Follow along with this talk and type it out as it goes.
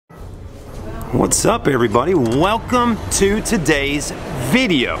What's up, everybody? Welcome to today's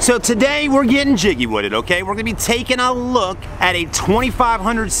video. So today we're getting jiggy with it, okay? We're gonna be taking a look at a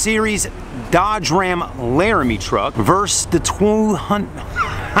 2500 series Dodge Ram Laramie truck versus the 200.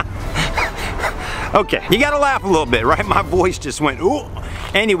 Okay, you gotta laugh a little bit, right? My voice just went, ooh.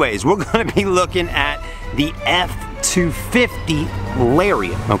 Anyways, we're gonna be looking at the F250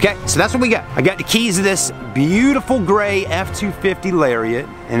 Lariat, okay? So that's what we got. I got the keys to this beautiful gray F250 Lariat,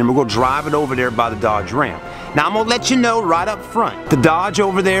 and then we're gonna drive it over there by the Dodge Ram. Now I'm gonna let you know right up front, the Dodge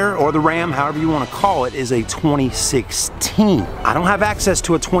over there, or the Ram, however you wanna call it, is a 2016. I don't have access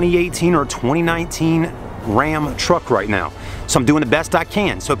to a 2018 or 2019 Ram truck right now. So I'm doing the best I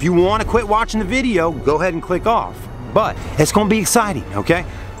can. So if you wanna quit watching the video, go ahead and click off. But it's gonna be exciting, okay?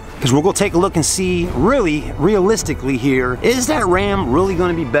 Because we're gonna take a look and see, really, realistically here, is that Ram really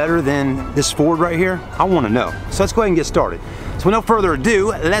gonna be better than this Ford right here? I wanna know. So let's go ahead and get started. So with no further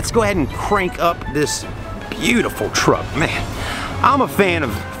ado, let's go ahead and crank up this beautiful truck. Man, I'm a fan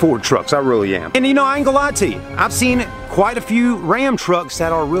of Ford trucks, I really am. And you know, I ain't gonna lie to you, I've seen quite a few Ram trucks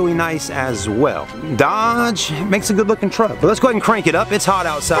that are really nice as well. Dodge makes a good looking truck. But let's go ahead and crank it up. It's hot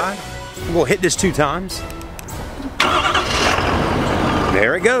outside. We'll hit this 2 times.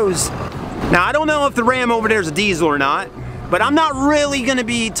 There it goes. Now I don't know if the Ram over there is a diesel or not, but I'm not really gonna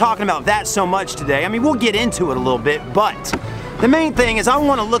be talking about that so much today. I mean, we'll get into it a little bit, but the main thing is I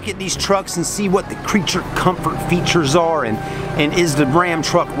wanna look at these trucks and see what the creature comfort features are, and is the Ram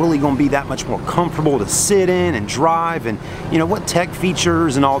truck really gonna be that much more comfortable to sit in and drive, and you know, what tech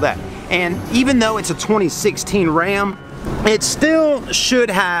features and all that. And even though it's a 2016 Ram, it still should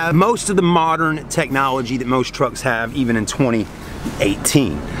have most of the modern technology that most trucks have, even in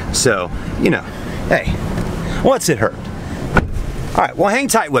 2018. So, you know, hey, what's it hurt? All right, well, hang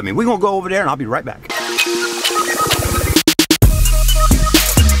tight with me. We're gonna go over there and I'll be right back.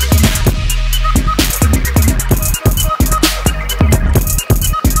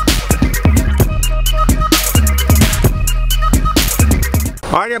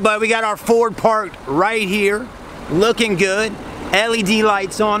 All right, everybody, we got our Ford parked right here, looking good. LED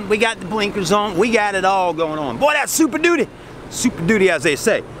lights on, we got the blinkers on, we got it all going on. Boy, that's super duty. Super duty, as they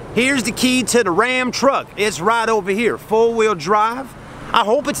say. Here's the key to the Ram truck. It's right over here, 4-wheel drive. I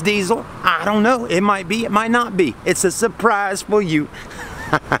hope it's diesel. I don't know, it might be, it might not be. It's a surprise for you.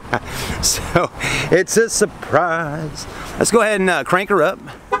 So, it's a surprise. Let's go ahead and crank her up.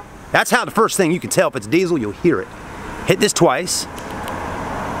 That's how the first thing you can tell if it's diesel, you'll hear it. Hit this twice.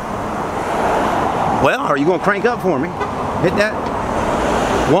 Well, are you gonna crank up for me? Hit that.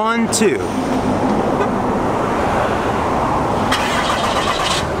 1, 2.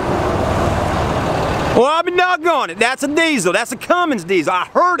 Well, I've been doggone it. That's a diesel. That's a Cummins diesel. I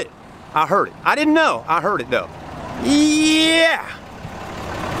heard it. I heard it. I didn't know. I heard it though. Yeah.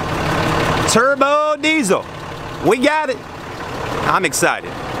 Turbo diesel. We got it. I'm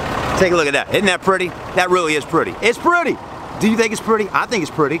excited. Take a look at that. Isn't that pretty? That really is pretty. It's pretty. Do you think it's pretty? I think it's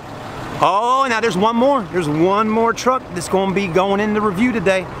pretty. Oh, now there's one more. There's one more truck that's going to be going in the review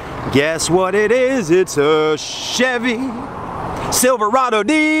today. Guess what it is? It's a Chevy Silverado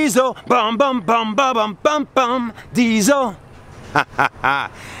diesel. Bum, bum, bum, bum, bum, bum, bum. Diesel.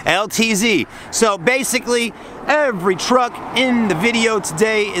 LTZ. So basically, every truck in the video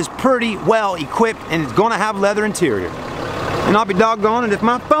today is pretty well equipped and it's going to have leather interior. And I'll be doggone it if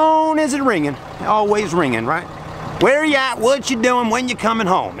my phone isn't ringing. Always ringing, right? Where you at? What you doing? When you coming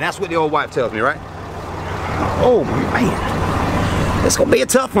home? And that's what the old wife tells me, right? Oh man, it's gonna be a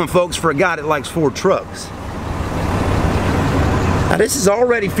tough one, folks, for a guy that likes Ford trucks. Now this is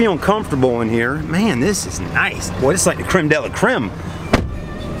already feeling comfortable in here. Man, this is nice. Boy, it's like the creme de la creme.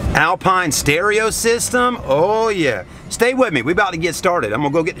 Alpine stereo system. Oh yeah. Stay with me. We about to get started. I'm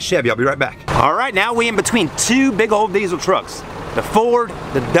gonna go get the Chevy. I'll be right back. All right, now we in between 2 big old diesel trucks. The Ford,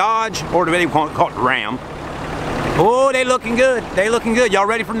 the Dodge, or the call it the Ram. Oh, they looking good. They looking good. Y'all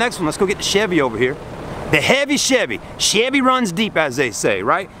ready for the next one? Let's go get the Chevy over here. The heavy Chevy. Chevy runs deep, as they say,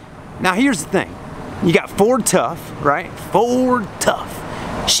 right? Now, here's the thing. You got Ford tough, right? Ford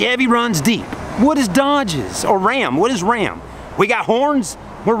tough. Chevy runs deep. What is Dodge's? Or Ram? What is Ram? We got horns?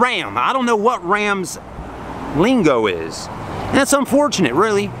 We're Ram. I don't know what Ram's lingo is. And that's unfortunate,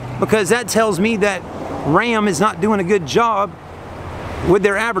 really, because that tells me that Ram is not doing a good job with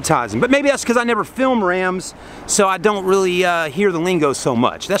their advertising. But maybe that's because I never film Rams, so I don't really hear the lingo so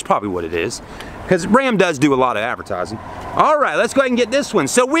much. That's probably what it is, because Ram does do a lot of advertising. All right, let's go ahead and get this one.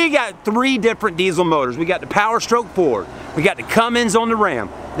 So we got 3 different diesel motors. We got the Power Stroke Ford, we got the Cummins on the Ram,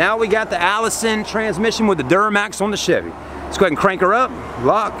 now we got the Allison transmission with the Duramax on the Chevy. Let's go ahead and crank her up,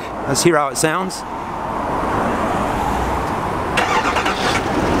 lock, let's hear how it sounds.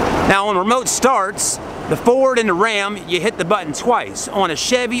 Now on remote starts, the Ford and the Ram, you hit the button twice. On a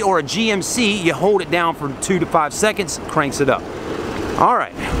Chevy or a GMC, you hold it down for 2 to 5 seconds, cranks it up. All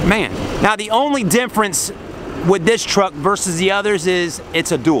right, man. Now the only difference with this truck versus the others is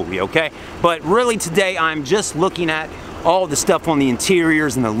it's a dually, okay? But really today I'm just looking at all the stuff on the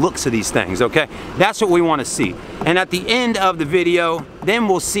interiors and the looks of these things, okay? That's what we want to see. And at the end of the video, then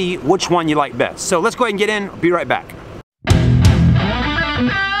we'll see which one you like best. So let's go ahead and get in. I'll be right back.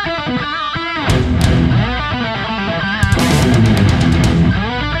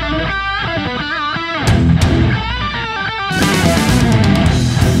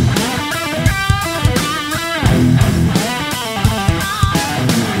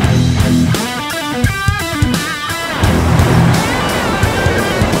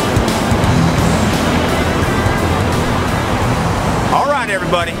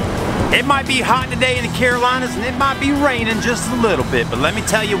 Everybody, it might be hot today in the Carolinas and it might be raining just a little bit, but let me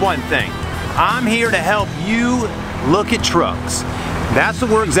tell you one thing. I'm here to help you look at trucks. That's what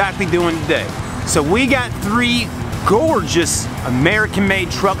we're exactly doing today. So we got 3 gorgeous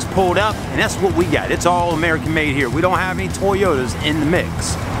American-made trucks pulled up, and that's what we got. It's all American-made here. We don't have any Toyotas in the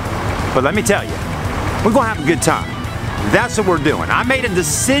mix. But let me tell you, we're gonna have a good time. That's what we're doing. I made a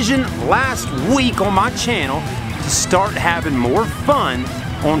decision last week on my channel to start having more fun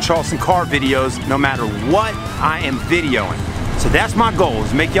on Charleston Car videos no matter what I am videoing. So that's my goal,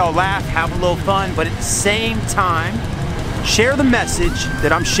 is make y'all laugh, have a little fun, but at the same time, share the message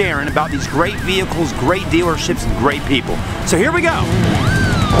that I'm sharing about these great vehicles, great dealerships, and great people. So here we go.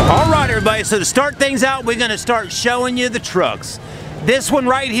 All right, everybody, so to start things out, we're gonna start showing you the trucks. This one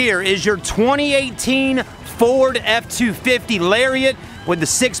right here is your 2018 Ford F250 Lariat with the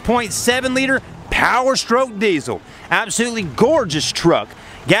 6.7 liter Power Stroke diesel. Absolutely gorgeous truck.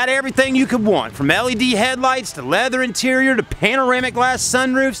 Got everything you could want, from LED headlights to leather interior to panoramic glass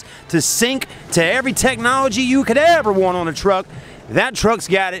sunroofs to sync to every technology you could ever want on a truck. That truck's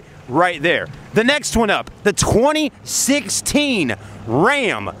got it right there. The next one up, the 2016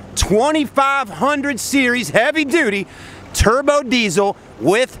 Ram 2500 series heavy duty turbo diesel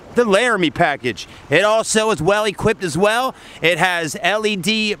with the Laramie package. It also is well equipped as well. It has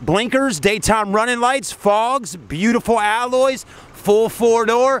LED blinkers, daytime running lights, fogs, beautiful alloys, full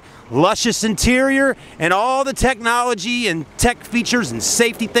 4-door, luscious interior, and all the technology and tech features and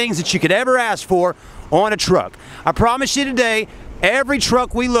safety things that you could ever ask for on a truck. I promise you today, every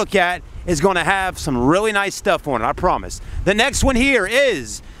truck we look at is going to have some really nice stuff on it, I promise. The next one here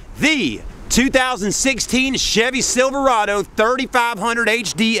is the 2016 Chevy Silverado 3500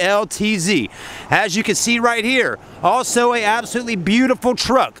 HD LTZ. As you can see right here, also a absolutely beautiful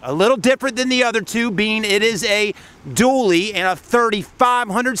truck. A little different than the other two, being it is a dually and a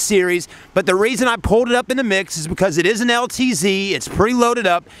 3500 series, but the reason I pulled it up in the mix is because it is an LTZ, it's pretty loaded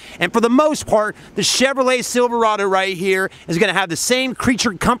up, and for the most part, the Chevrolet Silverado right here is going to have the same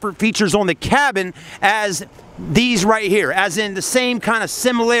creature comfort features on the cabin as these right here, as in the same kind of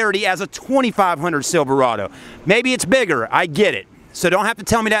similarity as a 2500 Silverado. Maybe it's bigger, I get it. So don't have to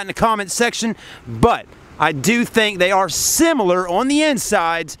tell me that in the comments section, but I do think they are similar on the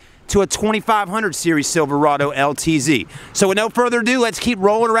insides to a 2500 series Silverado LTZ. So with no further ado, let's keep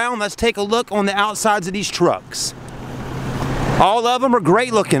rolling around. Let's take a look on the outsides of these trucks. All of them are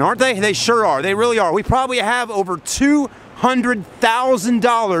great looking, aren't they? They sure are. They really are. We probably have over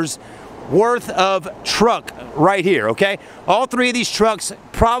 $200,000 worth of truck right here, okay? All 3 of these trucks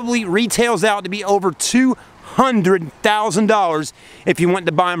probably retails out to be over $200,000 if you went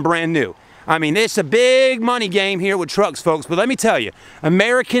to buy them brand new. I mean, it's a big money game here with trucks, folks, but let me tell you,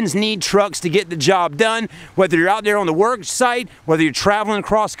 Americans need trucks to get the job done, whether you're out there on the work site, whether you're traveling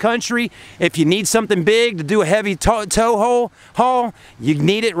across country. If you need something big to do a heavy tow haul, you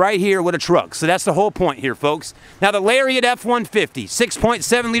need it right here with a truck. So that's the whole point here, folks. Now, the Lariat F150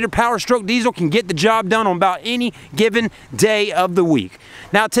 6.7 liter Power Stroke diesel can get the job done on about any given day of the week.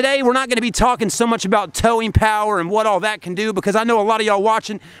 Now, today we're not going to be talking so much about towing power and what all that can do, because I know a lot of y'all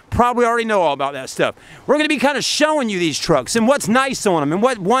watching probably already know all about that stuff. We're going to be kind of showing you these trucks and what's nice on them and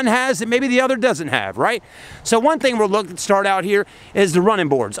what one has that maybe the other doesn't have, right? So one thing we'll look to start out here is the running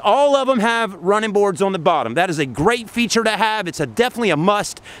boards. All of them have running boards on the bottom. That is a great feature to have. It's definitely a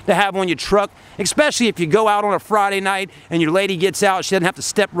must to have on your truck, especially if you go out on a Friday night and your lady gets out. She doesn't have to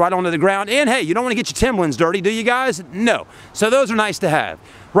step right onto the ground. And hey, you don't want to get your Timberlands dirty, do you guys? No. So those are nice to have.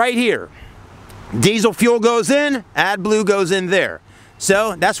 Right here, diesel fuel goes in, AdBlue goes in there.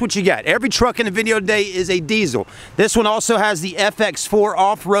 So that's what you got. Every truck in the video today is a diesel. This one also has the FX4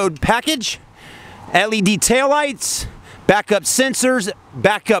 off-road package, LED taillights, Backup sensors,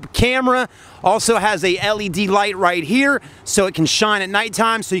 backup camera, also has a LED light right here so it can shine at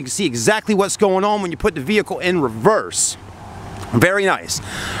nighttime so you can see exactly what's going on when you put the vehicle in reverse. Very nice.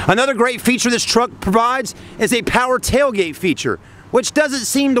 Another great feature this truck provides is a power tailgate feature, which doesn't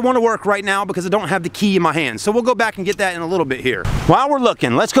seem to want to work right now because I don't have the key in my hand. So we'll go back and get that in a little bit here. While we're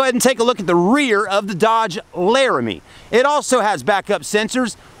looking, let's go ahead and take a look at the rear of the Dodge Laramie. It also has backup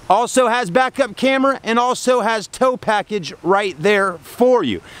sensors, also has backup camera, and also has tow package right there for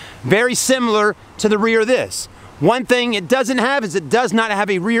you. Very similar to the rear of this. One thing it doesn't have is it does not have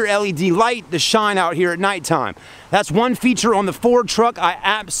a rear LED light to shine out here at nighttime. That's one feature on the Ford truck I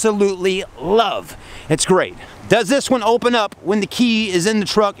absolutely love. It's great. Does this one open up when the key is in the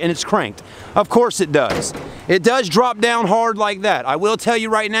truck and it's cranked? Of course it does. It does drop down hard like that. I will tell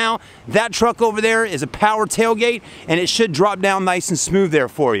you right now, that truck over there is a power tailgate and it should drop down nice and smooth there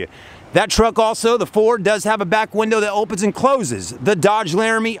for you. That truck also, the Ford, does have a back window that opens and closes. The Dodge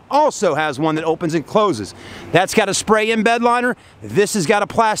Laramie also has one that opens and closes. That's got a spray-in bed liner. This has got a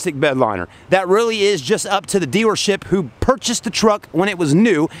plastic bed liner. That really is just up to the dealership who purchased the truck when it was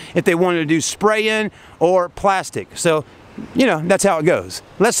new if they wanted to do spray-in or plastic. So, you know, that's how it goes.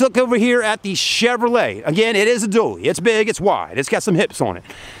 Let's look over here at the Chevrolet. Again, it is a dually. It's big, it's wide, it's got some hips on it.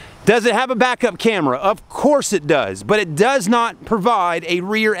 Does it have a backup camera? Of course it does, but it does not provide a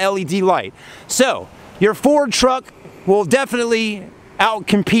rear LED light. So, your Ford truck will definitely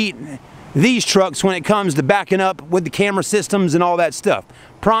outcompete these trucks when it comes to backing up with the camera systems and all that stuff.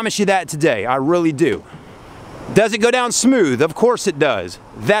 Promise you that today, I really do. Does it go down smooth? Of course it does.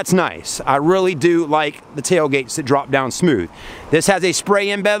 That's nice. I really do like the tailgates that drop down smooth. This has a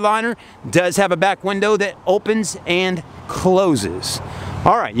spray-in bed liner, does have a back window that opens and closes.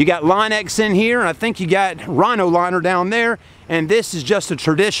 All right, you got Line X in here, and I think you got Rhino liner down there, and this is just a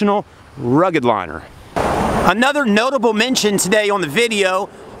traditional rugged liner. Another notable mention today on the video,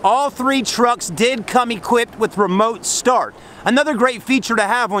 all three trucks did come equipped with remote start. Another great feature to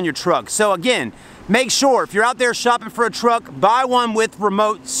have on your truck. So again, make sure if you're out there shopping for a truck, buy one with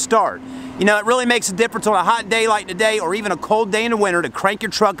remote start. You know, it really makes a difference on a hot day like today or even a cold day in the winter to crank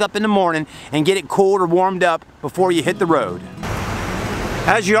your truck up in the morning and get it cooled or warmed up before you hit the road.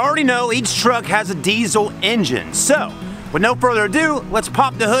 As you already know, each truck has a diesel engine. So, with no further ado, let's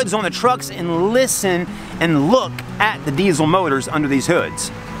pop the hoods on the trucks and listen and look at the diesel motors under these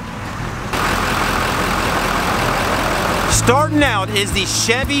hoods. Starting out is the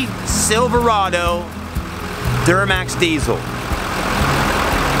Chevy Silverado Duramax diesel.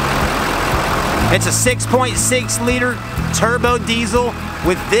 It's a 6.6 liter turbo diesel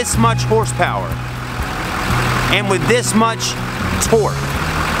with this much horsepower and with this much torque.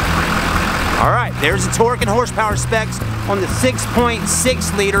 Alright, there's the torque and horsepower specs on the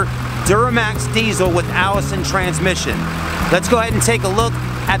 6.6 liter Duramax diesel with Allison transmission. Let's go ahead and take a look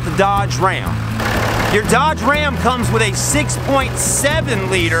at the Dodge Ram. Your Dodge Ram comes with a 6.7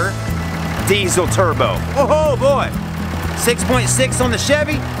 liter diesel turbo. Oh boy! 6.6 on the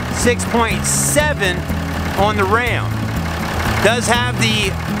Chevy, 6.7 on the Ram. Does have the...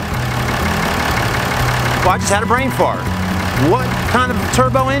 Well, I just had a brain fart. What kind of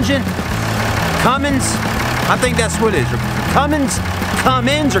turbo engine? Cummins? I think that's what it is. Cummins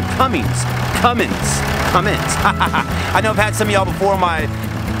or Cummins? Cummins. I know I've had some of y'all before on my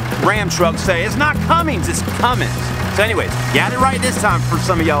Ram truck say, it's not Cummins, it's Cummins. So anyways, got it right this time for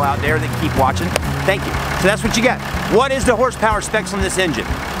some of y'all out there that keep watching. Thank you. So that's what you got. What is the horsepower specs on this engine?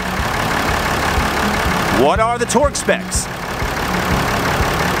 What are the torque specs?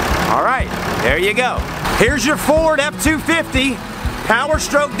 All right, there you go. Here's your Ford F250 Power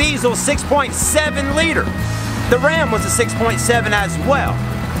Stroke Diesel 6.7 liter. The Ram was a 6.7 as well.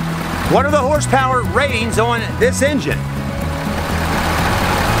 What are the horsepower ratings on this engine?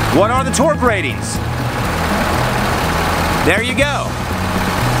 What are the torque ratings? There you go.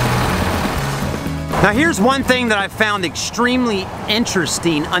 Now here's one thing that I found extremely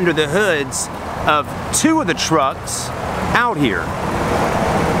interesting under the hoods of two of the trucks out here.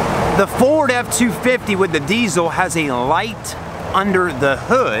 The Ford F250 with the diesel has a light under the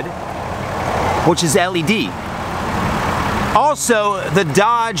hood, which is LED. Also, the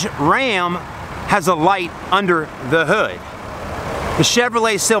Dodge Ram has a light under the hood. The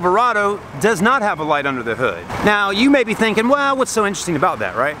Chevrolet Silverado does not have a light under the hood. Now, you may be thinking, well, what's so interesting about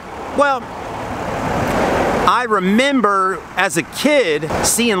that, right? Well, I remember as a kid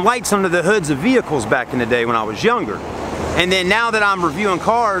seeing lights under the hoods of vehicles back in the day when I was younger. And then now that I'm reviewing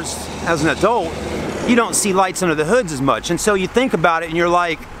cars as an adult, you don't see lights under the hoods as much. And so you think about it and you're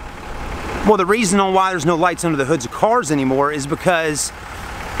like, well, the reason on why there's no lights under the hoods of cars anymore is because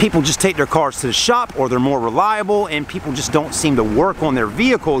people just take their cars to the shop, or they're more reliable, and people just don't seem to work on their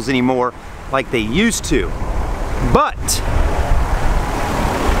vehicles anymore like they used to. But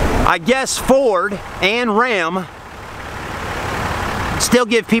I guess Ford and Ram still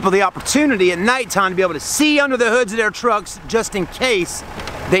give people the opportunity at nighttime to be able to see under the hoods of their trucks just in case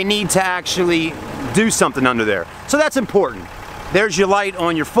they need to actually do something under there. So that's important. There's your light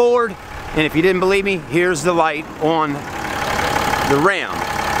on your Ford, and if you didn't believe me, here's the light on the Ram.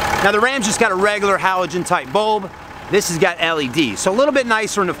 Now the Ram's just got a regular halogen type bulb. This has got LED, so a little bit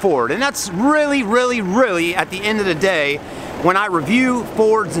nicer in the Ford. And that's really, really, really, at the end of the day, when I review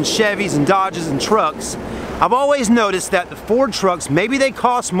Fords and Chevys and Dodges and trucks, I've always noticed that the Ford trucks, maybe they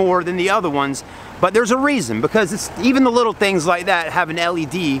cost more than the other ones, but there's a reason, because it's even the little things like that have an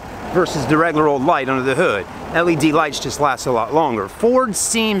LED versus the regular old light under the hood. LED lights just last a lot longer. Ford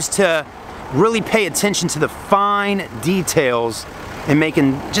seems to really pay attention to the fine details and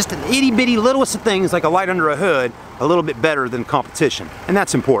making just an itty bitty littlest of things like a light under a hood a little bit better than competition, and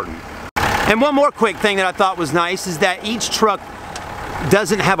that's important. And one more quick thing that I thought was nice is that each truck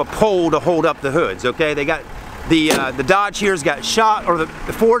doesn't have a pole to hold up the hoods, okay? They got the Dodge here's got shock, or the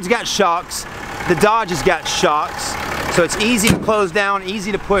Ford's got shocks, the Dodge has got shocks, so it's easy to close down,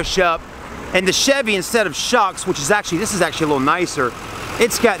 easy to push up. And the Chevy, instead of shocks, which is actually, this is actually a little nicer,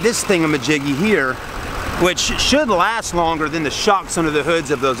 it's got this thingamajiggy here, which should last longer than the shocks under the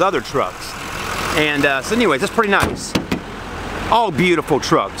hoods of those other trucks. And so anyways, that's pretty nice. All beautiful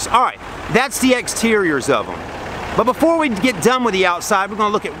trucks. All right, that's the exteriors of them. But before we get done with the outside, we're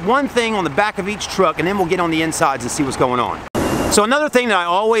gonna look at one thing on the back of each truck, and then we'll get on the insides and see what's going on. So another thing that I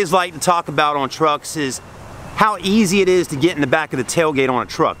always like to talk about on trucks is how easy it is to get in the back of the tailgate on a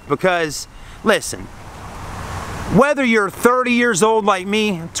truck. Because, listen, whether you're 30 years old like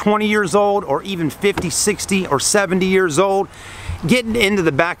me, 20 years old, or even 50, 60, or 70 years old, getting into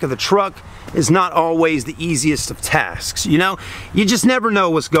the back of the truck is not always the easiest of tasks. You know, you just never know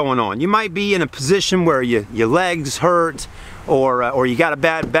what's going on. You might be in a position where your legs hurt, or you got a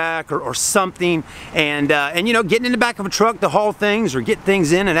bad back, or something, and you know, getting in the back of a truck to haul things or get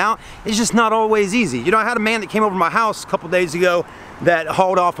things in and out is just not always easy. You know, I had a man that came over to my house a couple days ago that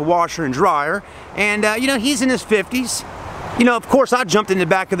hauled off a washer and dryer, and you know, he's in his 50s. You know, of course I jumped in the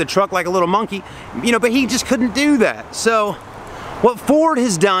back of the truck like a little monkey, you know, but he just couldn't do that. So what Ford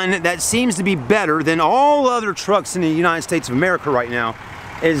has done that seems to be better than all other trucks in the United States of America right now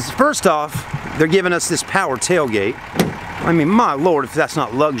is, first off, they're giving us this power tailgate. I mean, my Lord, if that's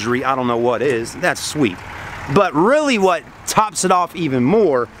not luxury, I don't know what is. That's sweet. But really what tops it off even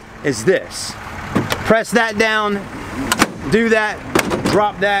more is this. Press that down, do that,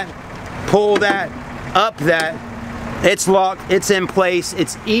 drop that, pull that, up that. It's locked, it's in place,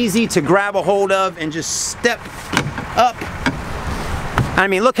 it's easy to grab a hold of and just step up. I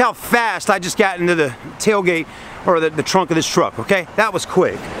mean, look how fast I just got into the tailgate, or the trunk of this truck, okay? That was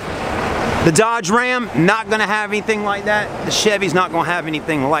quick. The Dodge Ram, not gonna have anything like that. The Chevy's not gonna have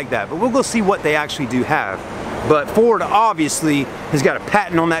anything like that, but we'll go see what they actually do have. But Ford obviously has got a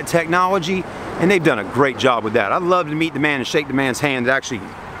patent on that technology, and they've done a great job with that. I'd love to meet the man and shake the man's hand that actually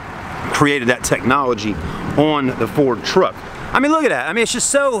created that technology on the Ford truck. I mean, look at that. I mean, it's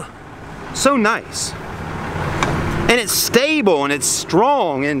just so nice. And it's stable, and it's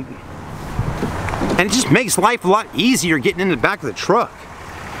strong, and it just makes life a lot easier getting in the back of the truck.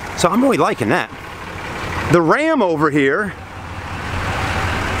 So I'm really liking that. The Ram over here,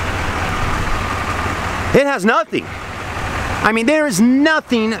 it has nothing. I mean, there is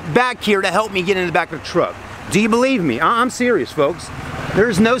nothing back here to help me get in the back of the truck. Do you believe me? I'm serious, folks.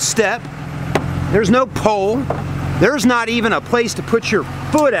 There's no step, there's no pole, there's not even a place to put your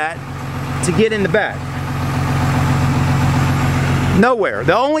foot at to get in the back. Nowhere.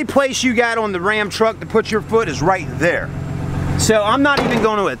 The only place you got on the Ram truck to put your foot is right there. So I'm not even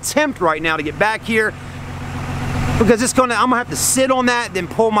going to attempt right now to get back here, because I'm gonna have to sit on that, then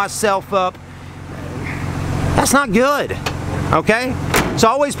pull myself up. That's not good, okay? So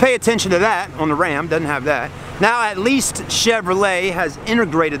always pay attention to that on the Ram, doesn't have that. Now at least Chevrolet has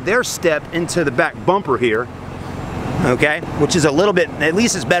integrated their step into the back bumper here, okay? Which is a little bit, at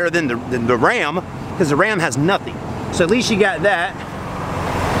least it's better than the Ram, because the Ram has nothing. So at least you got that.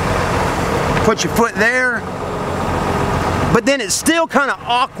 Put your foot there. But then it's still kind of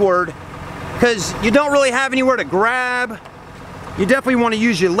awkward because you don't really have anywhere to grab. You definitely want to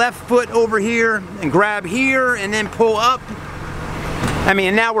use your left foot over here and grab here and then pull up. I mean,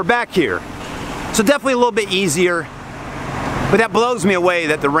 and now we're back here. So definitely a little bit easier. But that blows me away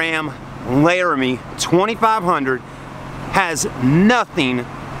that the Ram Laramie 2500 has nothing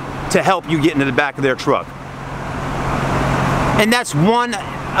to help you get into the back of their truck. And that's one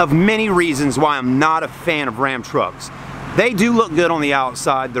of many reasons why I'm not a fan of Ram trucks. They do look good on the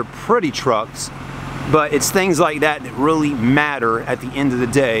outside, they're pretty trucks, but it's things like that that really matter at the end of the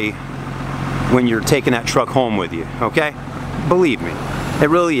day when you're taking that truck home with you, okay? Believe me, it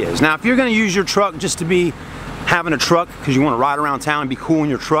really is. Now, if you're gonna use your truck just to be having a truck because you want to ride around town and be cool in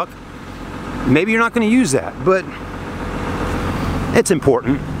your truck, maybe you're not going to use that, but it's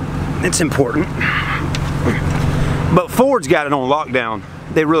important. It's important. But Ford's got it on lockdown.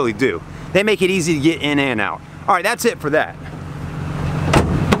 They really do. They make it easy to get in and out. All right, that's it for that.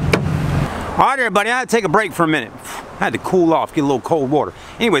 All right, everybody, I had to take a break for a minute. I had to cool off, get a little cold water.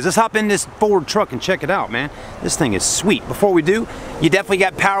 Anyways, let's hop in this Ford truck and check it out, man. This thing is sweet. Before we do, you definitely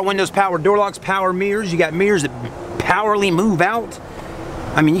got power windows, power door locks, power mirrors. You got mirrors that powerly move out.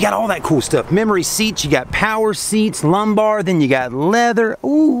 I mean, you got all that cool stuff. Memory seats, you got power seats, lumbar, then you got leather.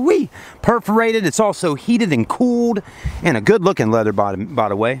 Ooh-wee. Perforated. It's also heated and cooled. And a good looking leather by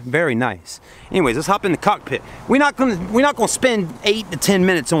the way. Very nice. Anyways, let's hop in the cockpit. We're not gonna spend 8 to 10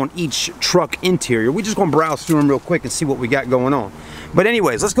 minutes on each truck interior. We're just gonna browse through them real quick and see what we got going on. But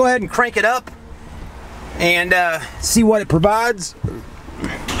anyways, let's go ahead and crank it up and see what it provides.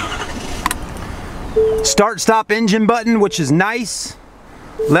 Start stop engine button, which is nice.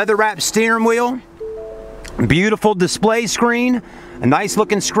 Leather wrapped steering wheel, beautiful display screen, a nice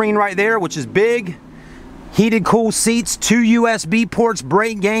looking screen right there, which is big. Heated cool seats, 2 USB ports,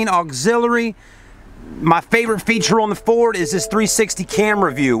 brake gain, auxiliary. My favorite feature on the Ford is this 360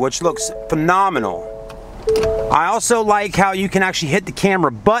 camera view, which looks phenomenal. I also like how you can actually hit the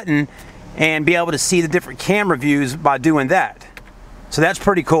camera button and be able to see the different camera views by doing that. So that's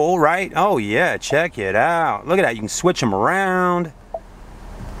pretty cool, right? Oh yeah, check it out. Look at that, you can switch them around.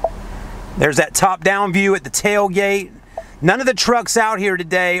 There's that top-down view at the tailgate. None of the trucks out here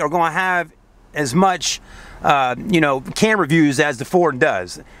today are going to have as much, you know, camera views as the Ford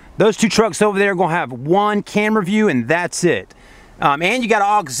does. Those two trucks over there are going to have one camera view, and that's it. And you got an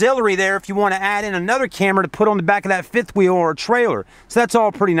auxiliary there if you want to add in another camera to put on the back of that fifth wheel or a trailer. So that's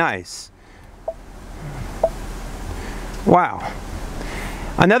all pretty nice. Wow.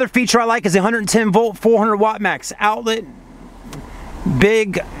 Another feature I like is a 110 volt, 400 watt max outlet.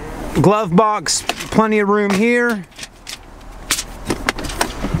 Big glove box, plenty of room here,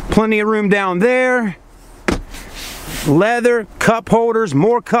 plenty of room down there, leather, cup holders,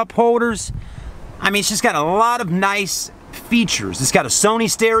 more cup holders. I mean, it's just got a lot of nice features. It's got a Sony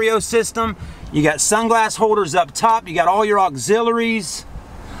stereo system, you got sunglass holders up top, you got all your auxiliaries,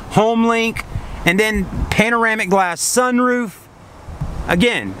 home link, and then panoramic glass sunroof.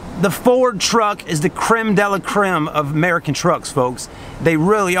 Again, the Ford truck is the creme de la creme of American trucks, folks. They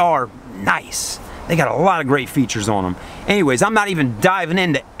really are nice. They got a lot of great features on them. Anyways, I'm not even diving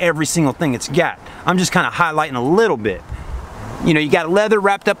into every single thing it's got. I'm just kind of highlighting a little bit. You know, you got leather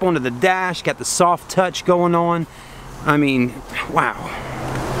wrapped up onto the dash, got the soft touch going on. I mean, wow.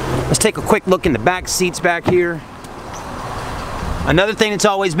 Let's take a quick look in the back seats back here. Another thing that's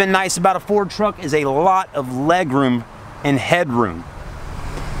always been nice about a Ford truck is a lot of legroom and headroom.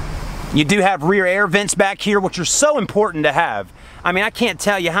 You do have rear air vents back here, which are so important to have. I mean, I can't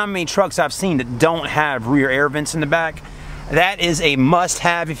tell you how many trucks I've seen that don't have rear air vents in the back. That is a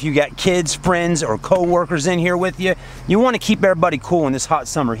must-have if you got kids, friends, or co-workers in here with you. You want to keep everybody cool in this hot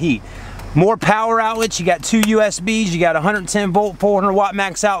summer heat. More power outlets. You got 2 USBs. You got 110 volt, 400 watt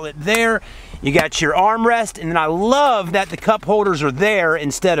max outlet there. You got your armrest, and then I love that the cup holders are there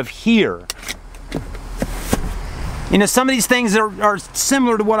instead of here. You know, some of these things are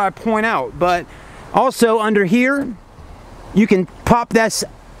similar to what I point out, but also under here, you can pop this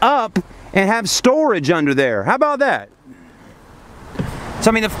up and have storage under there. How about that?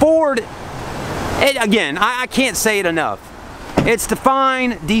 So, I mean, the Ford, again, I can't say it enough. It's the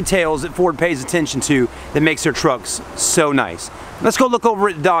fine details that Ford pays attention to that makes their trucks so nice. Let's go look over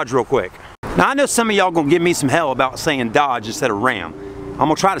at Dodge real quick. Now, I know some of y'all gonna give me some hell about saying Dodge instead of Ram. I'm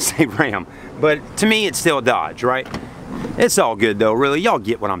gonna try to say Ram, but to me it's still Dodge, right? It's all good though, really. Y'all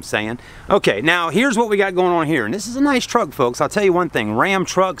get what I'm saying. Okay, now here's what we got going on here, and this is a nice truck, folks. I'll tell you one thing, Ram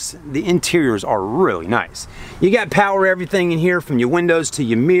trucks, the interiors are really nice. You got power everything in here, from your windows to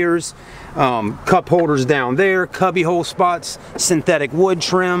your mirrors, cup holders down there, cubby hole spots, synthetic wood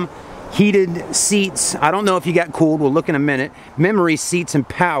trim, heated seats. I don't know if you got cooled, we'll look in a minute. Memory seats and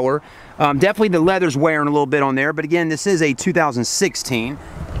power. Definitely the leather's wearing a little bit on there, but again, this is a 2016.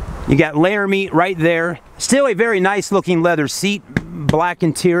 You got Laramie right there. Still a very nice looking leather seat, black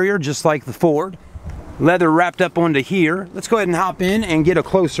interior, just like the Ford. Leather wrapped up onto here. Let's go ahead and hop in and get a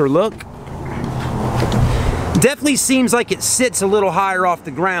closer look. Definitely seems like it sits a little higher off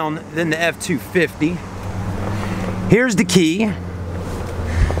the ground than the F250. Here's the key.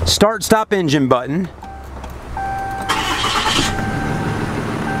 Start stop engine button.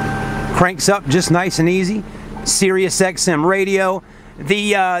 Cranks up just nice and easy. Sirius XM radio.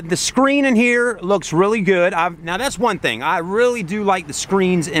 The screen in here looks really good. Now that's one thing. I really do like the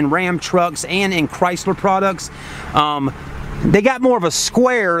screens in Ram trucks and in Chrysler products. They got more of a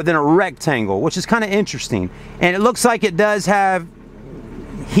square than a rectangle, which is kind of interesting. And it looks like it does have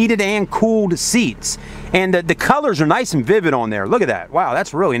heated and cooled seats. And the colors are nice and vivid on there. Look at that. Wow,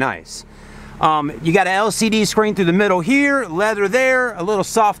 that's really nice. You got an LCD screen through the middle here, leather there, a little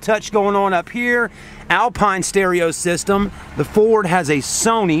soft touch going on up here. Alpine stereo system. The Ford has a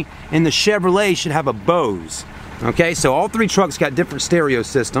Sony and the Chevrolet should have a Bose. Okay, so all three trucks got different stereo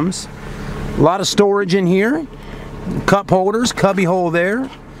systems. A lot of storage in here. Cup holders, cubby hole there.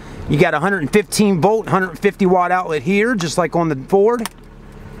 You got 115 volt, 150 watt outlet here, just like on the Ford.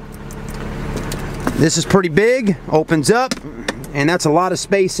 This is pretty big, opens up, and that's a lot of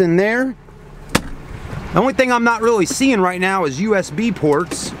space in there. The only thing I'm not really seeing right now is USB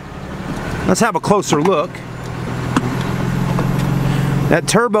ports. Let's have a closer look. That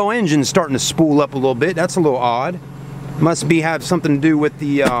turbo engine's starting to spool up a little bit. That's a little odd. Must be have something to do with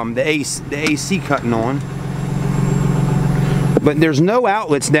the AC cutting on. But there's no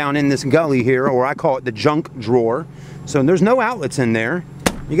outlets down in this gully here, or I call it the junk drawer. So there's no outlets in there.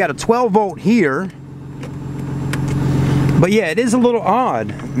 You got a 12 volt here. But yeah, it is a little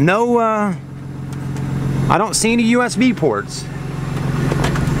odd. No, I don't see any USB ports.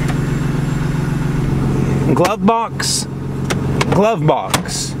 Glove box. Glove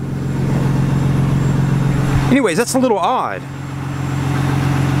box. Anyways, that's a little odd.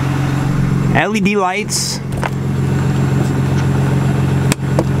 LED lights.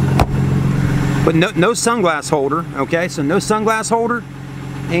 But no sunglass holder, okay? So no sunglass holder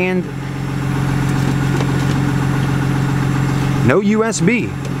and no USB.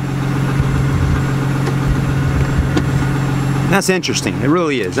 That's interesting, it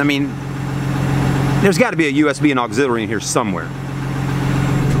really is. I mean, there's got to be a USB and auxiliary in here somewhere.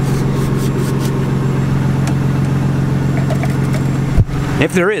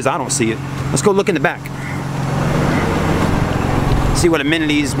 If there is, I don't see it. Let's go look in the back. See what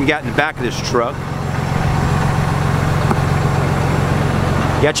amenities we got in the back of this truck.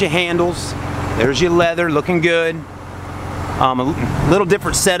 Got your handles. There's your leather, looking good. A little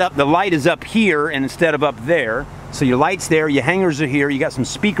different setup. The light is up here instead of up there. So your light's there, your hangers are here, you got some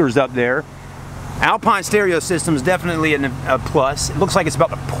speakers up there. Alpine stereo system is definitely a plus. It looks like it's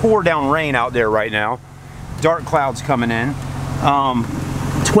about to pour down rain out there right now. Dark clouds coming in.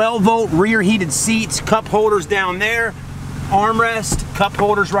 12 volt rear heated seats, cup holders down there. Armrest, cup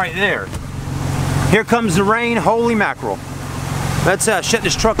holders right there. Here comes the rain, holy mackerel. Let's shut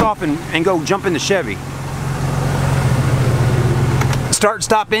this truck off and go jump in the Chevy. Start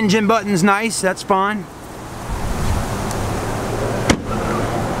stop engine button's nice, that's fine.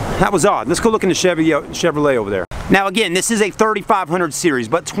 That was odd. Let's go look in the Chevrolet over there. Now again, this is a 3500 series,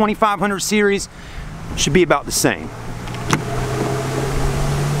 but 2500 series should be about the same.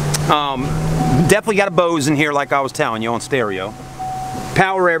 Definitely got a Bose in here like I was telling you on stereo.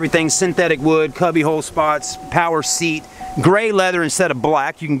 Power everything, synthetic wood, cubby hole spots, power seat, gray leather instead of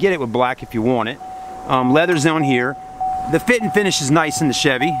black. You can get it with black if you want it. Leather's on here. The fit and finish is nice in the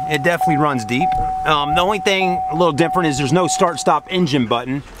Chevy. It definitely runs deep. The only thing a little different is there's no start stop engine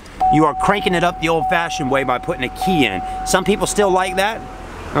button. You are cranking it up the old fashioned way by putting a key in. Some people still like that,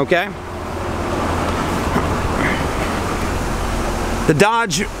 okay? The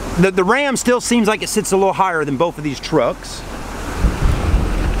Dodge, the Ram still seems like it sits a little higher than both of these trucks.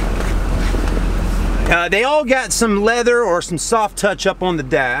 They all got some leather or some soft touch up on the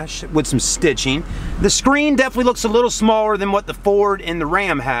dash with some stitching. The screen definitely looks a little smaller than what the Ford and the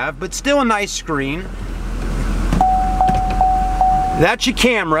Ram have, but still a nice screen. That's your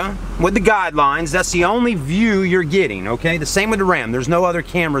camera with the guidelines. That's the only view you're getting, okay? The same with the Ram. There's no other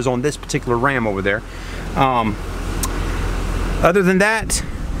cameras on this particular Ram over there. Other than that,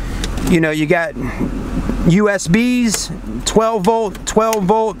 you know, you got USBs, 12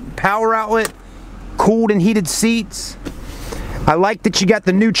 volt power outlet, cooled and heated seats. I like that you got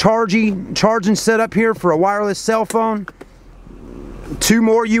the new charging set up here for a wireless cell phone. 2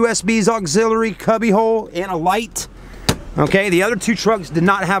 more USBs auxiliary, cubby hole, and a light. Okay, the other 2 trucks did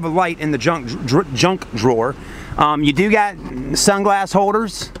not have a light in the junk drawer. You do got sunglass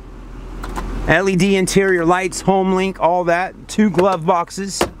holders, LED interior lights, home link, all that. 2 glove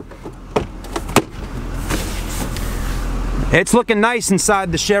boxes. It's looking nice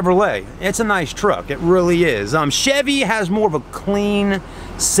inside the Chevrolet. It's a nice truck, it really is. Chevy has more of a clean,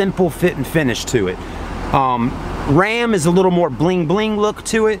 simple fit and finish to it. Ram is a little more bling bling look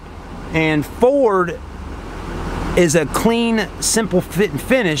to it, and Ford is a clean, simple fit and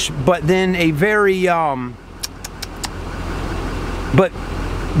finish, but then a very but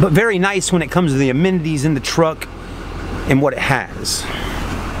very nice when it comes to the amenities in the truck and what it has.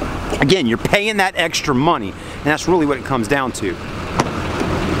 Again, you're paying that extra money, and that's really what it comes down to.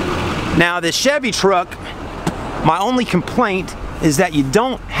 Now, the Chevy truck, my only complaint is that you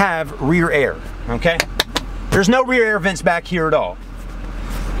don't have rear air, okay? There's no rear air vents back here at all.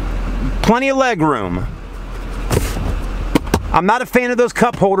 Plenty of leg room. I'm not a fan of those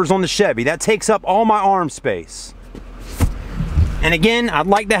cup holders on the Chevy. That takes up all my arm space. And again, I'd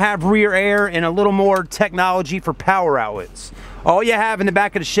like to have rear air and a little more technology for power outlets. All you have in the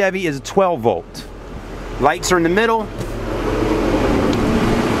back of the Chevy is a 12 volt. Lights are in the middle.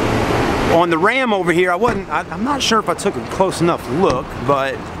 On the Ram over here, I'm not sure if I took a close enough look,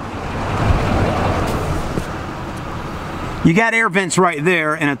 but you got air vents right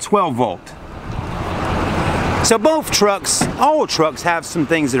there and a 12 volt. So both trucks, all trucks have some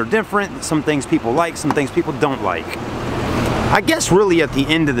things that are different, some things people like, some things people don't like. I guess really at the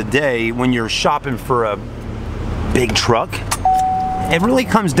end of the day, when you're shopping for a big truck, it really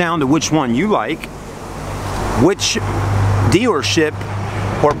comes down to which one you like, which dealership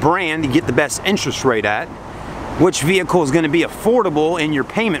or brand you get the best interest rate at, which vehicle is going to be affordable in your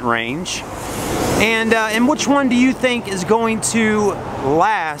payment range, and which one do you think is going to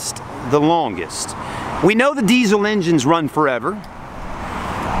last the longest. We know the diesel engines run forever.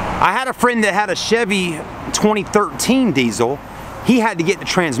 I had a friend that had a Chevy 2013 diesel. He had to get the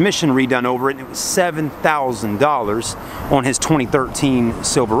transmission redone over it, and it was $7,000 on his 2013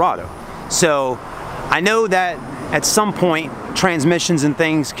 Silverado. So I know that at some point transmissions and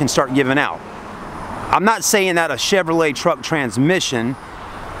things can start giving out. I'm not saying that a Chevrolet truck transmission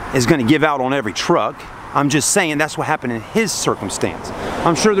is going to give out on every truck. I'm just saying that's what happened in his circumstance.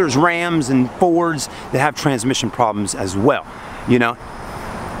 I'm sure there's Rams and Fords that have transmission problems as well, you know.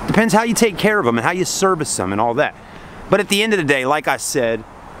 Depends how you take care of them and how you service them and all that. But at the end of the day, like I said,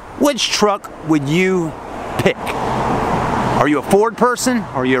 which truck would you pick? Are you a Ford person?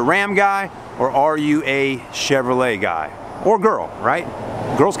 Are you a Ram guy? Or are you a Chevrolet guy? Or girl, right?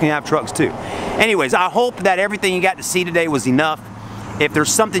 Girls can have trucks too. Anyways, I hope that everything you got to see today was enough. If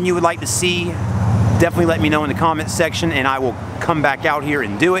there's something you would like to see, definitely let me know in the comments section and I will come back out here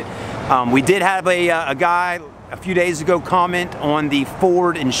and do it. We did have a guy a few days ago comment on the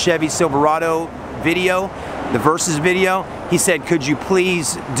Ford and Chevy Silverado video, the Versus video. He said, could you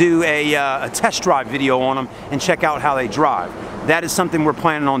please do a test drive video on them and check out how they drive. That is something we're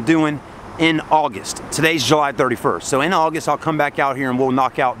planning on doing in August. Today's July 31st. So in August, I'll come back out here and we'll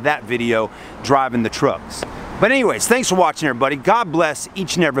knock out that video driving the trucks. But anyways, thanks for watching, everybody. God bless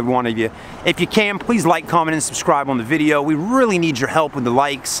each and every one of you. If you can, please like, comment, and subscribe on the video. We really need your help with the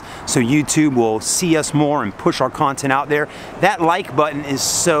likes so YouTube will see us more and push our content out there. That like button is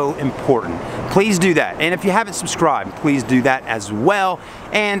so important. Please do that. And if you haven't subscribed, please do that as well.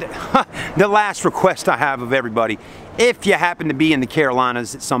 And the last request I have of everybody, if you happen to be in the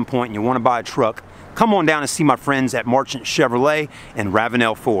Carolinas at some point and you want to buy a truck, come on down and see my friends at Marchant Chevrolet and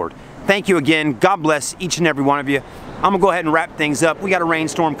Ravenel Ford. Thank you again. God bless each and every one of you. I'm going to go ahead and wrap things up. We got a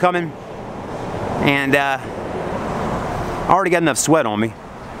rainstorm coming. And I already got enough sweat on me.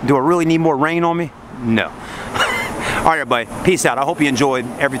 Do I really need more rain on me? No. All right, everybody. Peace out. I hope you enjoyed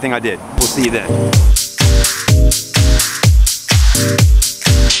everything I did. We'll see you then.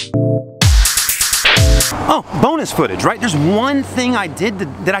 Oh, bonus footage, right? There's one thing I did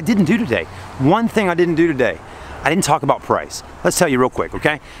that I didn't do today. One thing I didn't do today. I didn't talk about price. Let's tell you real quick,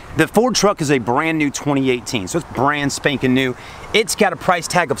 okay? The Ford truck is a brand new 2018, so it's brand spanking new. It's got a price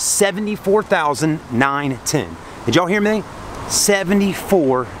tag of $74,910. Did y'all hear me?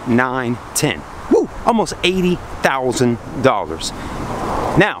 $74,910. Woo! Almost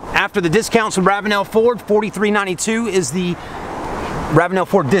 $80,000. Now, after the discounts with Ravenel Ford, $43.92 is the Ravenel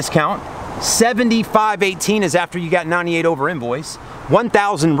Ford discount. $75.18 is after you got 98 over invoice.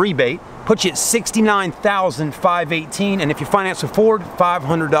 $1,000 rebate. Puts you at $69,518, and if you finance with Ford,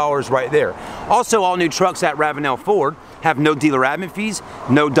 $500 right there. Also, all new trucks at Ravenel Ford have no dealer admin fees,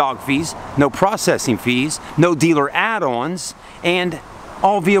 no dog fees, no processing fees, no dealer add-ons, and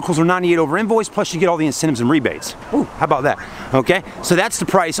all vehicles are 98 over invoice, plus you get all the incentives and rebates. Ooh, how about that? Okay, so that's the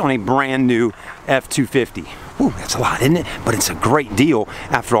price on a brand new F250. Ooh, that's a lot, isn't it? But it's a great deal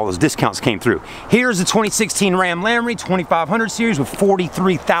after all those discounts came through. Here's the 2016 Ram Laramie 2500 series with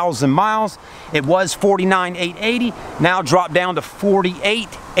 43,000 miles. It was $49,880, now dropped down to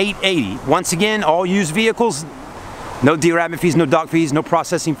 $48,880. Once again, all used vehicles, No dealer admin fees, no dock fees, no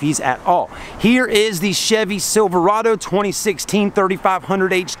processing fees at all. Here is the Chevy Silverado 2016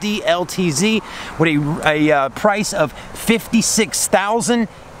 3500 HD LTZ with a price of $56,880.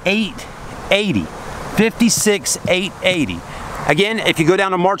 $56,880. Again, if you go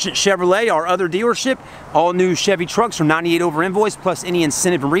down to Marchant Chevrolet, our other dealership, all new Chevy trucks are 98 over invoice plus any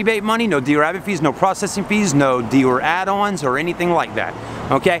incentive and rebate money, no dealer admin fees, no processing fees, no dealer add-ons or anything like that.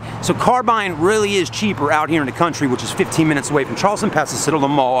 Okay, so car buying really is cheaper out here in the country, which is 15 minutes away from Charleston, past the Citadel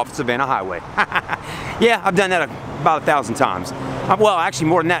Mall off Savannah Highway. Yeah, I've done that about 1,000 times. Well, actually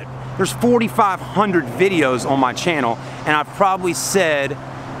more than that. There's 4,500 videos on my channel, and I've probably said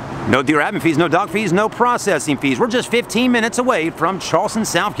no dealer admin fees, no dock fees, no processing fees. We're just 15 minutes away from Charleston,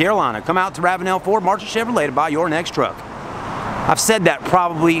 South Carolina. Come out to Ravenel Ford, Marchant Chevrolet to buy your next truck. I've said that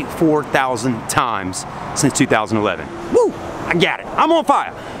probably 4,000 times since 2011. Woo! I got it. I'm on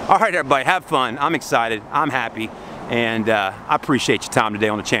fire. All right, everybody, have fun. I'm excited. I'm happy. And I appreciate your time today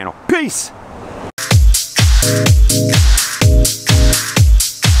on the channel. Peace!